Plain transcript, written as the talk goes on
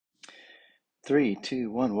Three, two,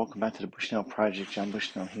 one. Welcome back to the Bushnell Project. John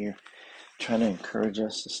Bushnell here, trying to encourage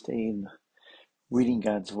us to stay in reading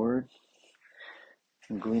God's Word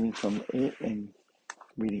and gleaning from it and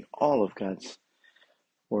reading all of God's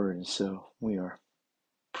Word. And so we are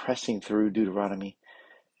pressing through Deuteronomy.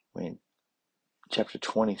 We're in chapter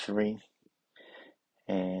 23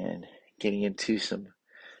 and getting into some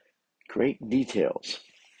great details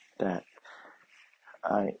that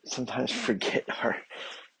I sometimes forget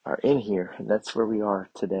are in here, and that's where we are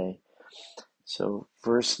today. So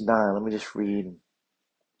verse 9, let me just read and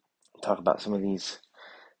talk about some of these.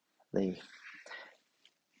 They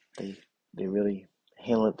really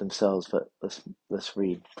handle it themselves, but let's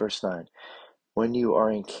read verse 9. When you are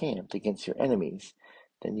encamped against your enemies,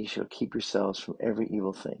 then you shall keep yourselves from every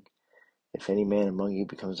evil thing. If any man among you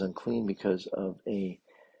becomes unclean because of a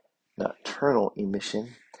nocturnal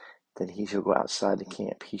emission, then he shall go outside the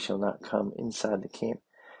camp. He shall not come inside the camp,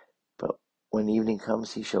 but when evening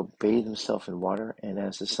comes, he shall bathe himself in water, and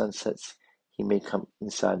as the sun sets, he may come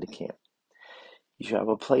inside the camp. You shall have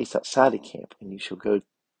a place outside the camp, and you shall go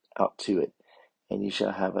out to it, and you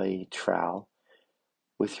shall have a trowel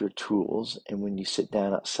with your tools, and when you sit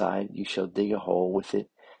down outside, you shall dig a hole with it,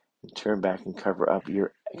 and turn back and cover up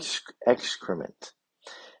your excrement,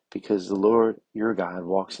 because the Lord your God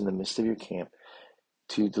walks in the midst of your camp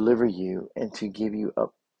to deliver you and to give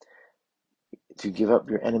up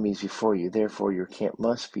your enemies before you. Therefore your camp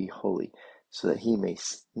must be holy, so that he may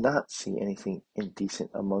not see anything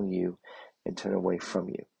indecent among you and turn away from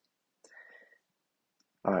you.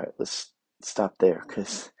 All right, let's stop there,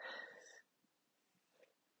 because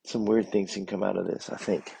some weird things can come out of this, I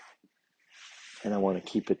think, and I want to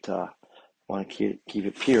keep it keep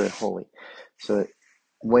it pure and holy. So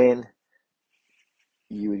when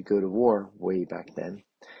you would go to war way back then,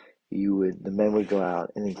 the men would go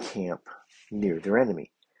out and encamp near their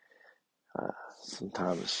enemy.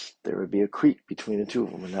 Sometimes there would be a creek between the two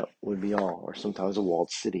of them, and that would be all, or sometimes a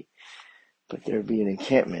walled city. But there would be an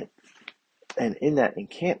encampment, and in that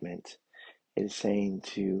encampment, it is saying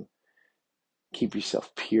to keep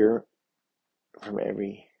yourself pure from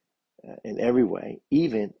in every way,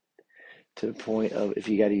 even to the point of, if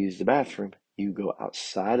you got to use the bathroom, you go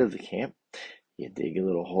outside of the camp, you dig a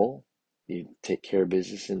little hole, you take care of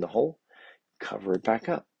business in the hole, cover it back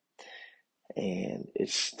up. And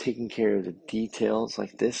it's taking care of the details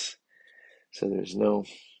like this, so there's no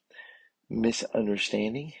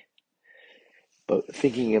misunderstanding. But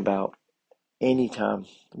thinking about any time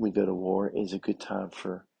we go to war is a good time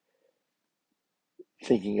for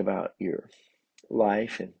thinking about your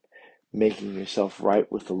life and making yourself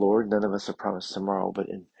right with the Lord. None of us are promised tomorrow, but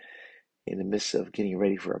in the midst of getting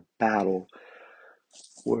ready for a battle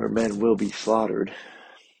where men will be slaughtered,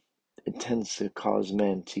 it tends to cause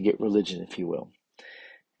men to get religion, if you will.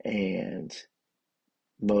 And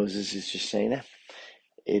Moses is just saying that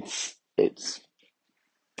it's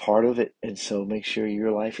part of it, and so make sure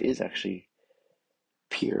your life is actually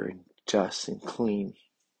pure and just and clean,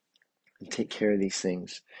 and take care of these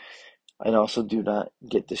things. And also, do not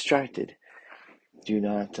get distracted. Do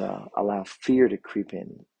not allow fear to creep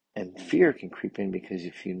in. And fear can creep in because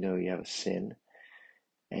if you know you have a sin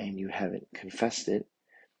and you haven't confessed it,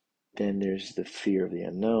 then there's the fear of the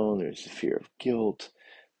unknown, there's the fear of guilt,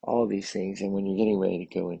 all of these things. And when you're getting ready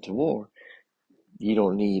to go into war, you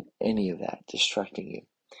don't need any of that distracting you.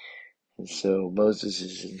 And so Moses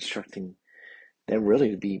is instructing them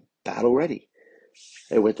really to be battle ready,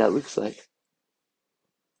 and what that looks like.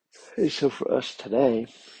 And so for us today,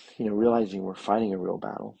 realizing we're fighting a real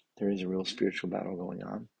battle, there is a real spiritual battle going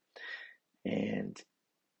on, and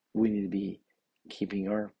we need to be keeping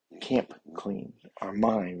our camp clean, our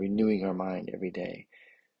mind, renewing our mind every day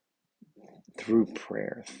through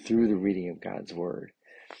prayer, through the reading of God's Word,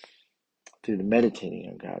 through the meditating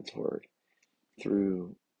on God's Word,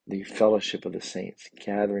 through the fellowship of the saints,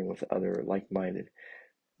 gathering with other like-minded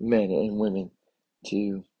men and women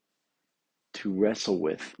to wrestle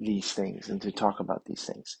with these things and to talk about these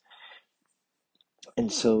things.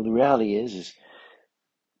 And so the reality is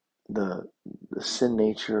the sin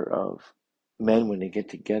nature of men when they get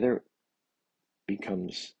together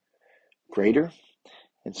becomes greater,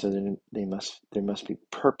 and so then there must be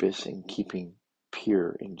purpose in keeping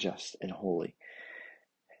pure and just and holy.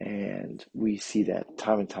 And we see that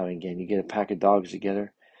time and time again. You get a pack of dogs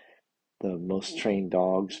together, the most trained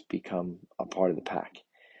dogs become a part of the pack.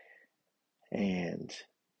 And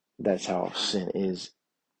that's how sin is.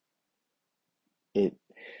 It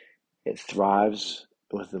thrives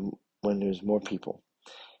when there's more people.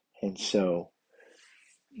 And so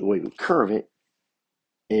the way we curve it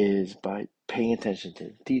is by paying attention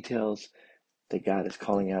to details, that God is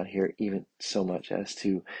calling out here, even so much as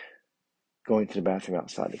to going to the bathroom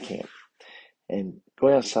outside the camp. And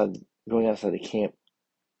going outside the camp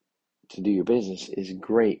to do your business is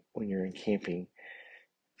great when you're in camping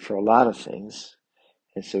for a lot of things.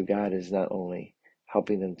 And so God is not only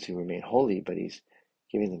helping them to remain holy, but He's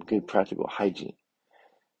giving them good practical hygiene,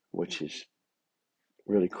 which is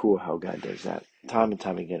really cool how God does that time and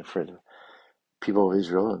time again for the people of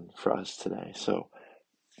Israel and for us today. So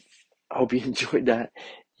I hope you enjoyed that.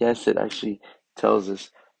 Yes, it actually tells us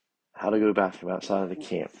how to go to the bathroom outside of the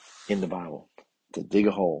camp in the Bible, to dig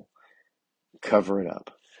a hole, cover it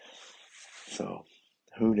up. So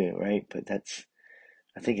who knew, right? But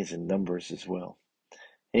I think it's in Numbers as well.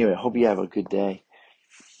 Anyway, I hope you have a good day.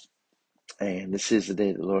 And this is the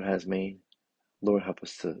day that the Lord has made. Lord, help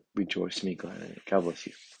us to rejoice and be glad in it. God bless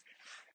you.